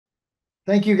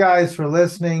Thank you guys for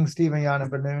listening. Stephen Yana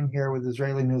Banoon here with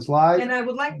Israeli News Live. And I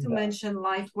would like to mention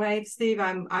LifeWave, Steve.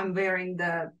 I'm wearing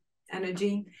the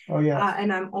energy. Oh, yes.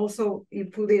 And I'm also, you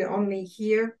put it on me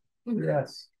here.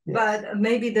 Yes. But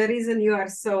maybe the reason you are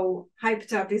so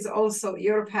hyped up is also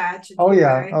your patch. Oh,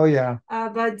 yeah. Oh, yeah.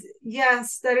 But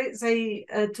yes, there is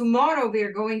tomorrow we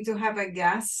are going to have a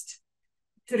guest,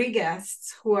 three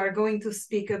guests who are going to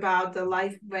speak about the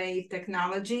LifeWave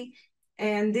technology.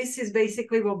 And this is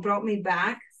basically what brought me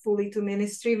back fully to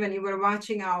ministry. When you were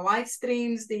watching our live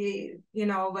streams, when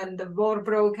the war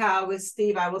broke out with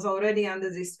Steve, I was already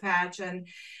under this patch. And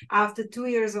after 2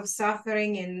 years of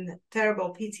suffering in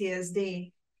terrible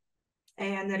PTSD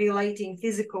and relating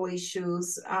physical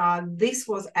issues, this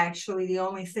was actually the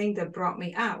only thing that brought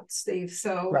me out, Steve.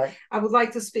 So right. I would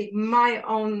like to speak my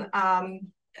own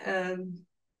kind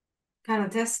of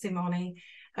testimony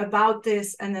about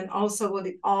this, and then also what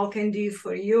it all can do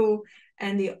for you.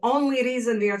 And the only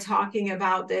reason we are talking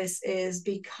about this is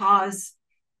because,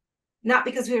 not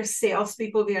because we are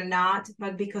salespeople, we are not,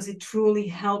 but because it truly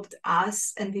helped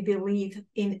us and we believe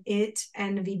in it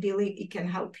and we believe it can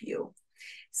help you.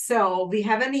 So we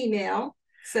have an email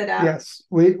set up. Yes,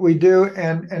 we do.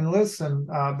 And listen,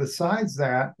 besides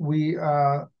that,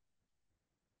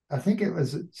 I think it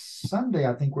was Sunday.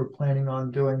 I think we're planning on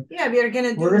doing. Yeah, we're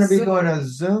going to be doing a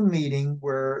Zoom meeting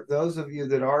where those of you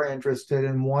that are interested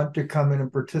and want to come in and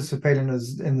participate in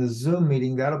the Zoom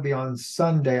meeting, that'll be on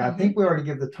Sunday. Mm-hmm. I think we already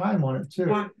give the time on it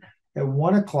too, at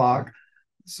 1:00.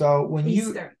 So when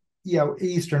Eastern.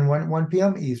 Eastern, 1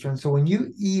 p.m. Eastern. So when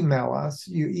you email us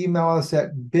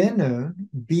at Benun,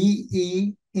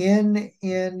 BENNUN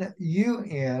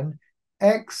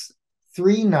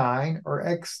X39 or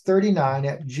X39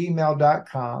 at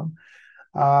gmail.com.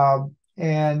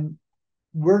 And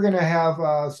we're going to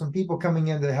have some people coming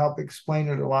in to help explain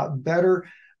it a lot better,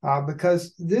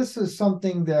 because this is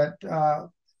something that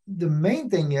the main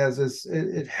thing is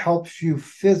it helps you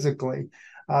physically.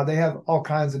 They have all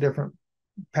kinds of different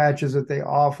patches that they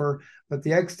offer, but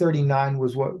the X39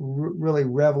 was what really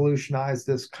revolutionized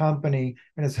this company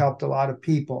and has helped a lot of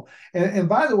people. And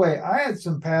by the way, I had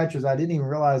some patches. I didn't even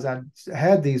realize I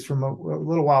had these from a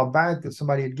little while back that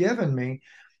somebody had given me.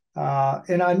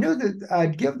 And I knew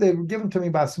that they were given to me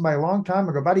by somebody a long time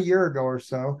ago, about a year ago or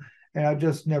so, and I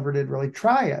just never did really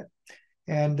try it.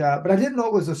 And but I didn't know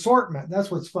it was assortment. That's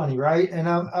what's funny, right? And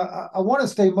I want to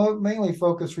stay mainly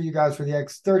focused for you guys for the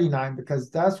X39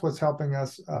 because that's what's helping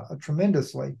us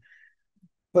tremendously.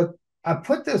 But I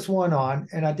put this one on,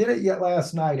 and I did it yet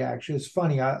last night. Actually, it's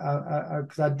funny.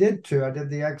 Because I did two. I did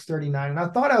the X39, and I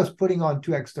thought I was putting on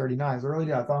two X39s. I really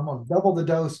did. I thought I'm going to double the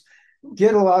dose,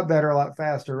 get a lot better, a lot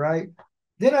faster, right?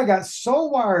 Then I got so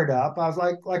wired up, I was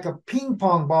like a ping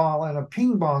pong ball and a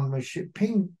ping pong machine.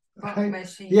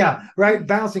 Machine. Yeah, right.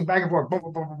 Bouncing back and forth, boom,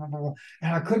 boom, boom, boom, boom.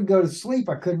 And I couldn't go to sleep.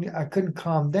 I couldn't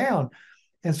calm down.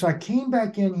 And so I came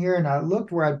back in here and I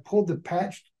looked where I'd pulled the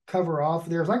patch cover off.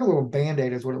 There's like a little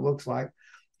Band-Aid is what it looks like.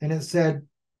 And it said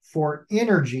for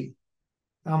energy.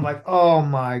 I'm like, oh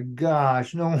my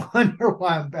gosh, no wonder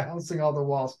why I'm bouncing all the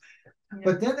walls. Yeah.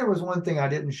 But then there was one thing I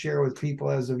didn't share with people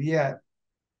as of yet.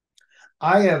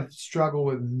 I have struggled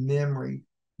with memory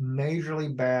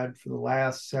majorly bad for the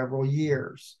last several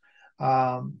years.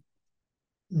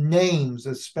 Names,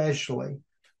 especially.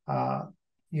 I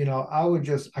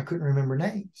couldn't remember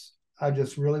names. I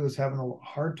just really was having a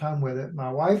hard time with it.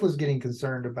 My wife was getting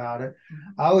concerned about it.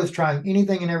 I was trying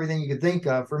anything and everything you could think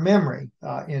of for memory.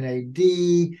 NAD.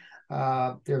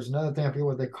 There's another thing, I forget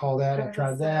what they call that. I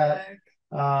tried that.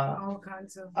 All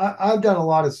kinds of. I've done a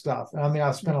lot of stuff. I mean,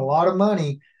 I've spent a lot of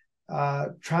money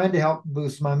trying to help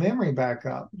boost my memory back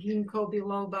up. Ginkgo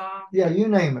biloba. Yeah, you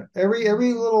name it.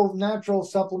 Every little natural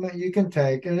supplement you can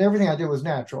take, and everything I did was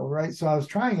natural, right? So I was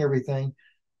trying everything,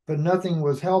 but nothing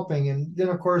was helping. And then,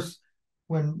 of course,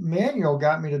 when Manuel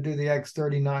got me to do the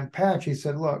X39 patch, he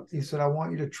said, "Look," he said, "I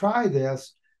want you to try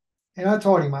this." And I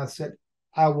told him, I said,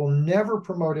 "I will never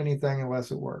promote anything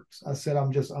unless it works." I said,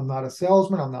 I'm not a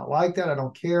salesman. I'm not like that. I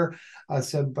don't care. I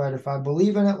said, but if I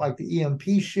believe in it, like the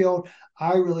EMP Shield,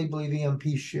 I really believe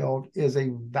EMP Shield is a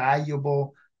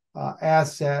valuable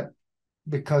asset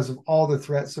because of all the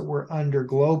threats that we're under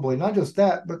globally. Not just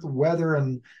that, but the weather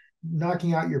and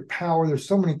knocking out your power. There's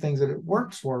so many things that it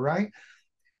works for, right?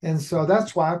 And so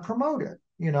that's why I promote it.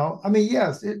 I mean,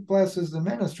 yes, it blesses the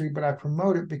ministry, but I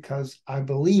promote it because I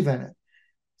believe in it.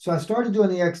 So I started doing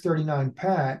the X39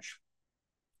 patch,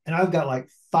 and I've got like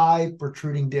 5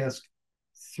 protruding discs,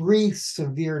 3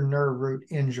 severe nerve root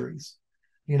injuries.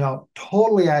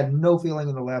 Totally, I had no feeling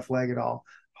in the left leg at all.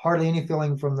 Hardly any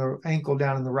feeling from the ankle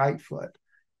down in the right foot.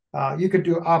 You could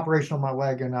do an operation on my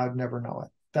leg and I'd never know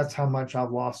it. that's how much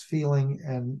I've lost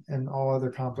feeling and all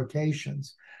other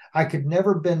complications. I could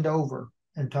never bend over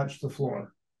and touch the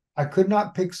floor. I could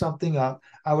not pick something up.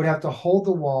 I would have to hold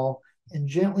the wall and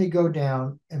gently go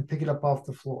down and pick it up off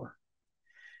the floor.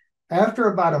 After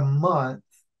about a month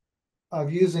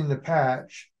of using the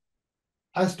patch,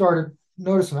 I started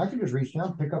noticing I could just reach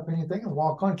down, pick up anything, and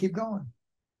walk on, keep going.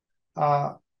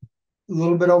 A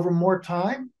little bit over more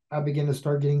time, I began to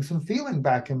start getting some feeling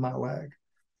back in my leg.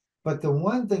 But the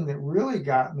one thing that really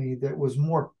got me that was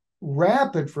more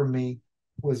rapid for me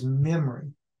was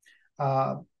memory.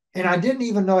 And I didn't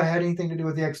even know it had anything to do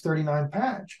with the X39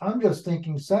 patch. I'm just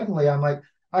thinking suddenly, I'm like,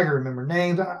 I can remember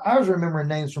names. I was remembering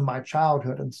names from my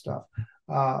childhood and stuff,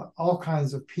 all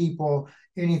kinds of people,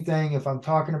 anything. If I'm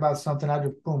talking about something, I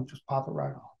just, boom, just pop it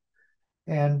right off.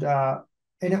 And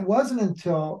it wasn't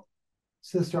until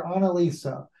Sister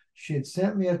Annalisa, she had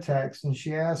sent me a text and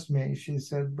she asked me, she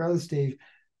said, Brother Steve,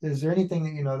 is there anything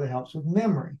that you know that helps with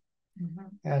memory? Mm-hmm.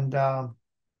 And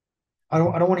I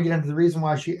don't want to get into the reason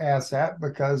why she asked that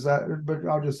because, but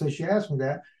I'll just say she asked me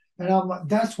that, and I'm like,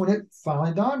 that's when it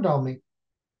finally dawned on me.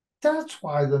 That's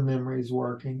why the memory is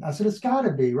working. I said it's got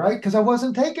to be right because I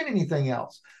wasn't taking anything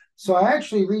else. So I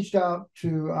actually reached out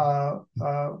to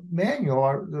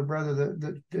Manuel, the brother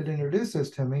that did introduce this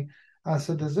to me. I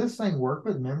said, does this thing work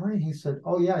with memory? He said,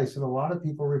 oh yeah. He said a lot of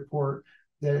people report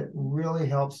that it really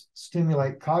helps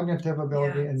stimulate cognitive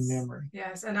ability and memory.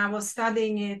 Yes, and I was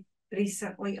studying it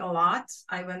recently a lot.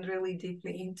 I went really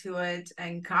deeply into it,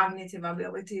 and cognitive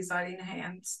abilities are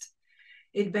enhanced.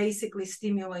 It basically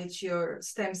stimulates your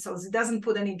stem cells. It doesn't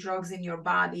put any drugs in your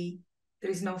body. There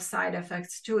is no side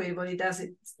effects to it, but it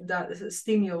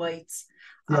stimulates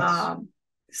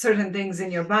certain things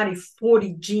in your body.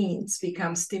 40 genes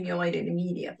become stimulated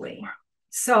immediately.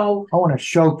 So I want to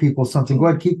show people something. Go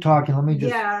ahead, keep talking. Let me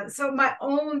just. Yeah, so my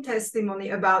own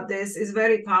testimony about this is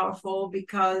very powerful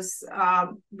because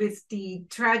with the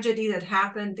tragedy that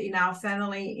happened in our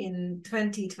family in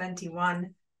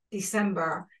 2021,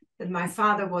 December, that my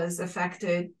father was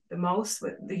affected the most.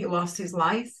 He lost his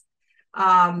life.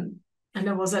 And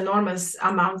there was enormous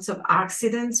amounts of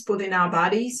oxidants put in our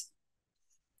bodies.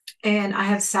 And I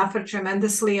have suffered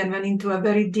tremendously and went into a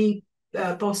very deep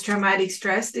post-traumatic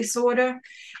stress disorder.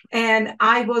 And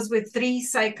I was with 3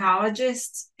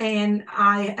 psychologists, and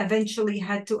I eventually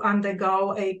had to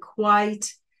undergo a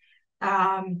quite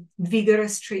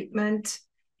vigorous treatment.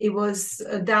 It was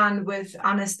done with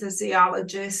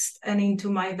anesthesiologist and into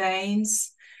my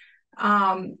veins.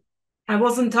 I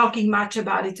wasn't talking much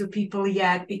about it to people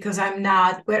yet because I'm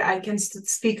not where I can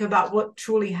speak about what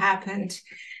truly happened.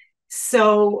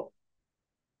 So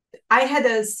I had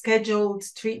a scheduled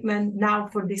treatment now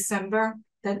for December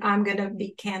that I'm going to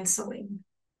be canceling.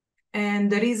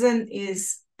 And the reason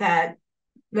is that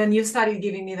when you started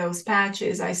giving me those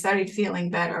patches, I started feeling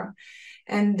better.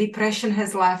 And depression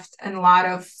has left, and a lot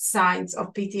of signs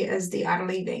of PTSD are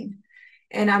leaving.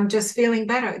 And I'm just feeling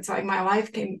better. It's like my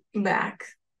life came back.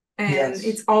 And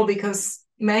It's all because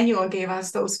Manuel gave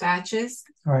us those patches.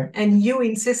 Right. And you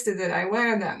insisted that I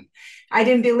wear them. I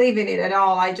didn't believe in it at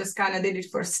all. I just kind of did it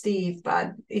for Steve,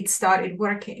 but it started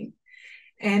working.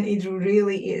 And it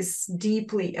really is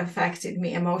deeply affected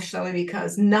me emotionally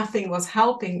because nothing was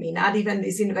helping me, not even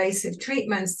these invasive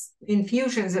treatments,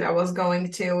 infusions that I was going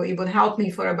to. It would help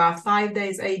me for about 5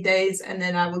 days, 8 days, and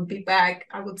then I would be back,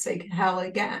 I would say, hell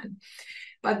again.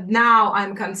 But now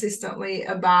I'm consistently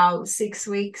about 6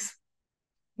 weeks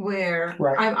where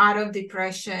I'm out of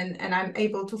depression and I'm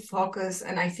able to focus,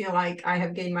 and I feel like I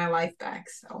have gained my life back.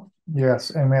 So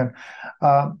yes, amen.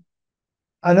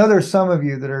 I know there's some of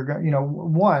you that are,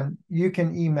 one, you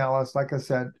can email us, like I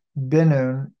said,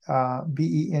 Bennun,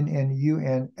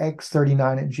 Bennun,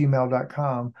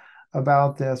 x39@gmail.com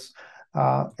about this.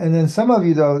 And then some of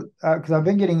you, though, because I've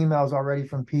been getting emails already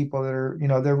from people that are,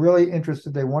 they're really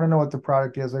interested. They want to know what the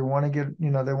product is. They want to get,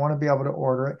 they want to be able to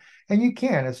order it. And you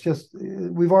can. It's just,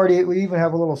 we even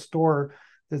have a little store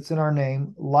that's in our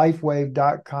name,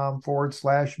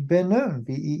 lifewave.com/Bennun,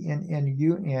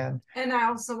 Bennun. And I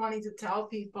also wanted to tell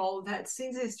people that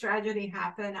since this tragedy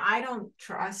happened, I don't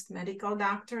trust medical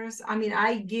doctors. I mean,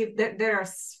 there are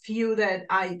few that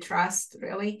I trust,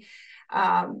 really.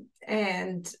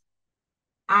 And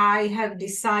I have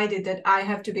decided that I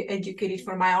have to be educated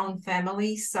for my own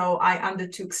family. So I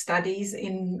undertook studies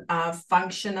in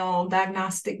functional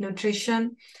diagnostic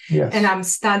nutrition. Yes. And I'm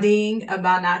studying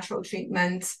about natural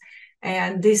treatments.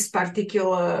 And this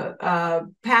particular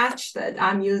patch that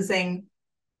I'm using,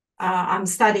 I'm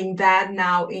studying that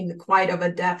now in quite of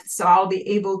a depth. So I'll be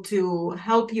able to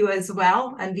help you as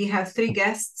well. And we have 3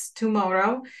 guests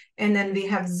tomorrow. And then we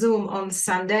have Zoom on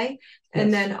Sunday.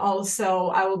 And then also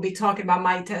I will be talking about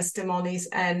my testimonies,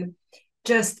 and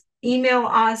just email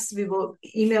us. We will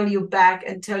email you back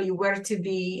and tell you where to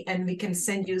be, and we can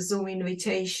send you Zoom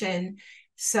invitation.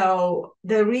 So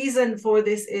the reason for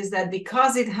this is that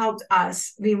because it helped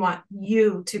us, we want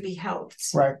you to be helped.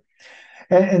 Right.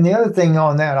 And the other thing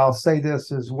on that, I'll say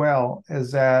this as well,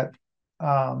 is that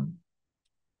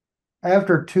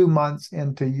after 2 months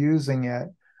into using it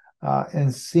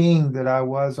and seeing that I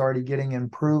was already getting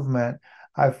improvement,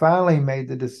 I finally made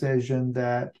the decision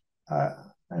that,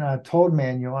 and I told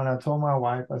Manuel and I told my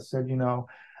wife, I said, you know,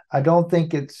 I don't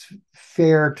think it's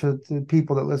fair to the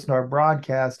people that listen to our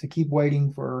broadcast to keep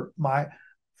waiting for my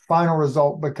final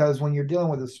result, because when you're dealing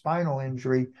with a spinal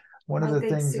injury, one of the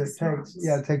things it takes,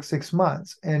 it takes 6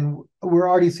 months. And we're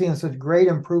already seeing such great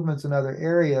improvements in other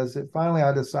areas that finally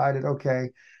I decided,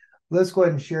 okay, let's go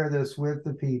ahead and share this with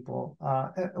the people.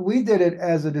 We did it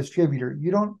as a distributor.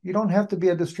 You don't have to be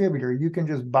a distributor. You can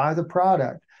just buy the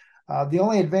product. The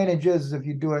only advantage is if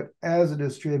you do it as a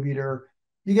distributor,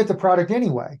 you get the product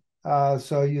anyway.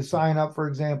 So you sign up, for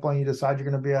example, and you decide you're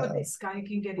going to be a discount. You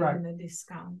can get even a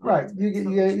discount. Right.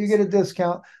 You get a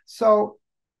discount. So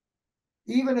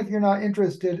even if you're not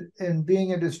interested in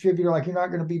being a distributor, like you're not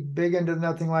going to be big into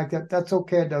nothing like that, that's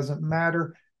okay. It doesn't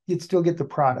matter. You'd still get the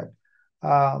product.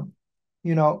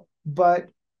 You know, but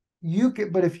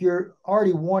if you're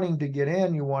already wanting to get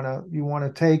in, you want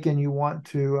to take and you want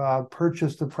to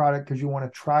purchase the product because you want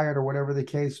to try it or whatever the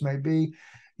case may be,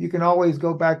 you can always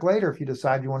go back later if you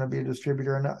decide you want to be a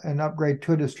distributor and upgrade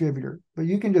to a distributor. But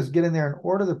you can just get in there and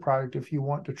order the product if you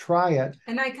want to try it.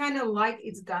 And I kind of like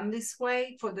it's done this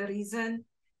way for the reason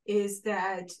is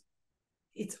that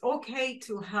it's okay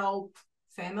to help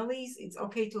families. It's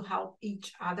okay to help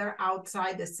each other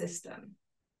outside the system.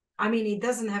 I mean, it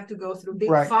doesn't have to go through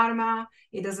big pharma.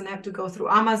 It doesn't have to go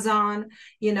through Amazon,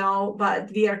 you know,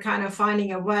 but we are kind of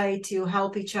finding a way to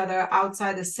help each other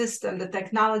outside the system. The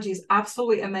technology is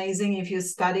absolutely amazing if you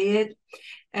study it.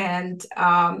 And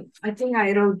I think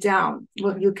I wrote down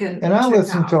what you can. And I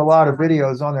listened to a lot of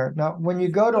videos on there. Now, when you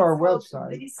go to our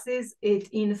website. This is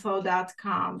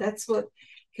itinfo.com. That's what.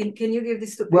 Can you give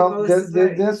this to people? Well,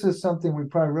 this is something we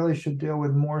probably really should deal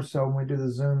with more so when we do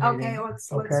the Zoom meeting. Okay, let's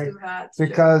do that.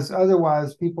 Because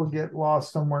otherwise people get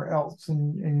lost somewhere else.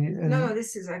 And no,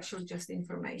 this is actually just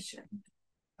information.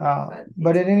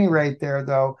 But at any rate there,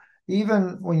 though,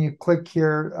 even when you click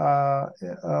here,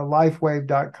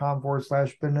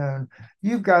 lifewave.com/Benoon,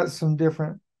 you've got some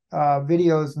different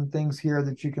videos and things here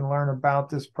that you can learn about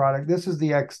this product. This is the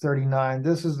X39.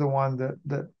 This is the one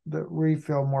that we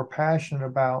feel more passionate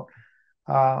about.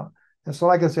 And so,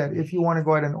 like I said, if you want to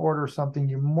go ahead and order something,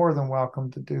 you're more than welcome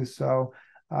to do so.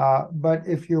 But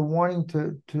if you're wanting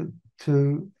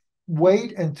to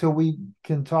wait until we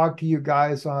can talk to you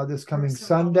guys this coming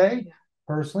Sunday,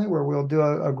 personally, where we'll do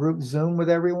a group Zoom with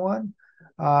everyone,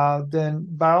 then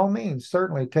by all means,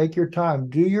 certainly take your time,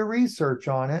 do your research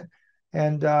on it.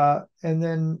 And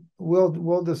then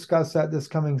we'll discuss that this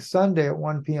coming Sunday at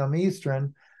 1 p.m.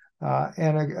 Eastern.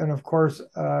 And of course,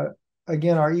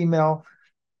 again, our email,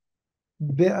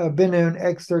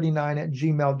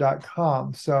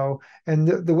 benoonx39@gmail.com. So, and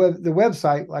the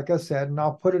website, like I said, and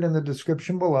I'll put it in the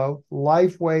description below,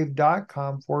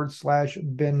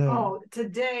 lifewave.com/Benoon. Oh,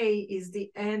 today is the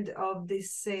end of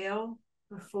this sale.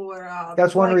 For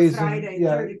that's one reason. Friday,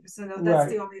 30% off.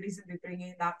 That's the only reason we bring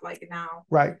it up like now.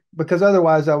 Right, because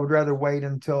otherwise, I would rather wait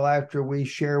until after we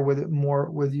share with you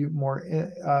more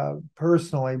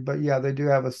personally. But yeah, they do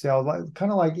have a sale, kind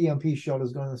of like EMP Shield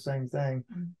is doing the same thing.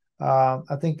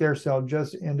 I think their sale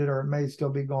just ended, or it may still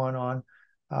be going on.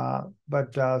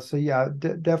 So yeah,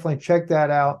 definitely check that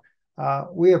out.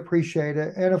 We appreciate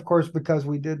it, and of course, because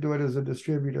we did do it as a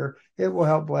distributor, it will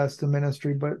help bless the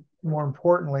ministry, but more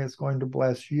importantly, it's going to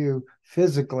bless you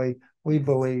physically, we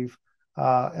believe,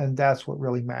 and that's what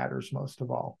really matters most of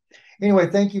all. Anyway,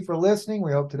 thank you for listening.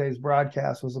 We hope today's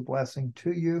broadcast was a blessing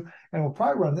to you, and we'll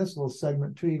probably run this little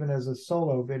segment too, even as a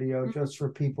solo video, just for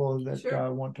people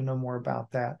that want to know more about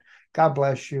that. God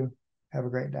bless you. Have a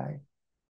great day.